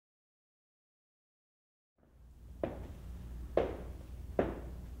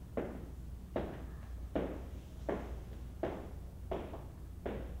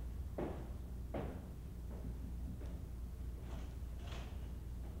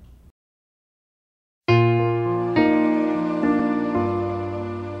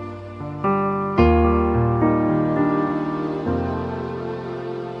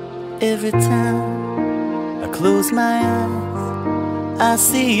Every time I close my eyes, I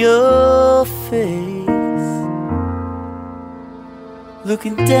see your face,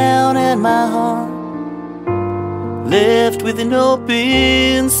 looking down at my heart, left with an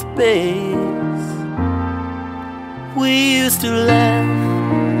open space. We used to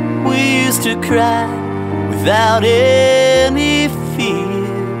laugh, we used to cry, without any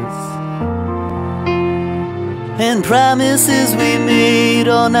fears, and promises we made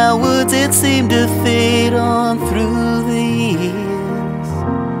on our words that seemed to fade on through the years.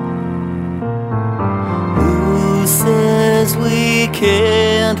 Who says we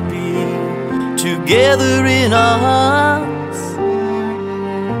can't be together in our hearts,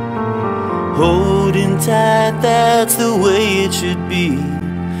 holding tight, that's the way it should be.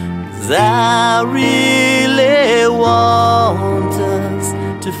 'Cause I really want us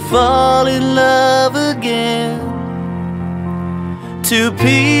to fall in love again. Two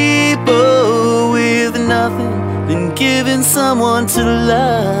people with nothing, then giving someone to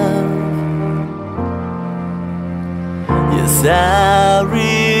love. Yes, I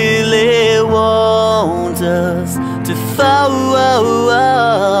really want us to fall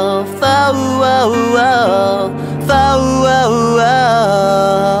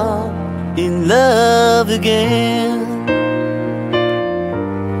in love again.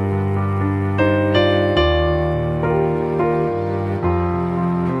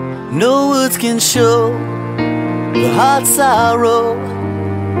 No words can show the heart sorrow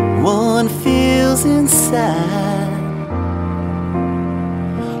one feels inside.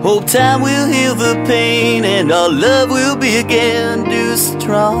 Hope time will heal the pain and our love will be again too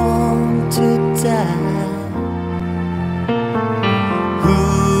strong to die.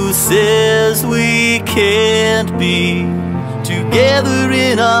 Who says we can't be together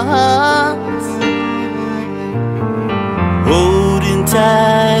in our hearts, holding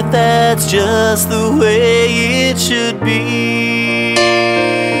tight, that's just the way it should be.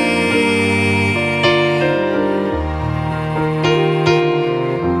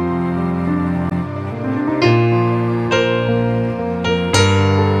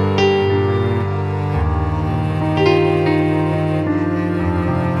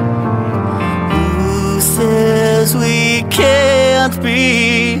 We can't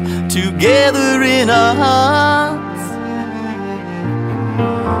be together in our hearts,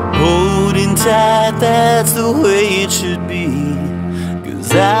 holding tight, that's the way it should be.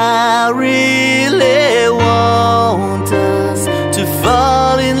 'Cause I really want us to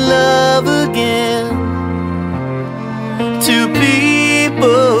fall in love again. Two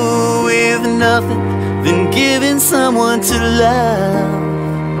people with nothing, then giving someone to love.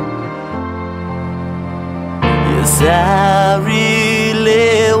 Yes, I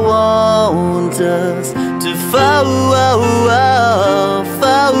really want us to fall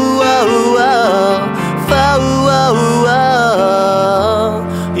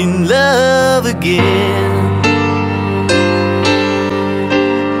in love again.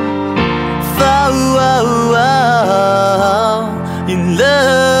 Fall in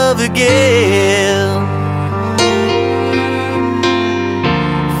love again.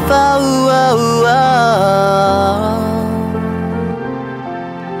 Fall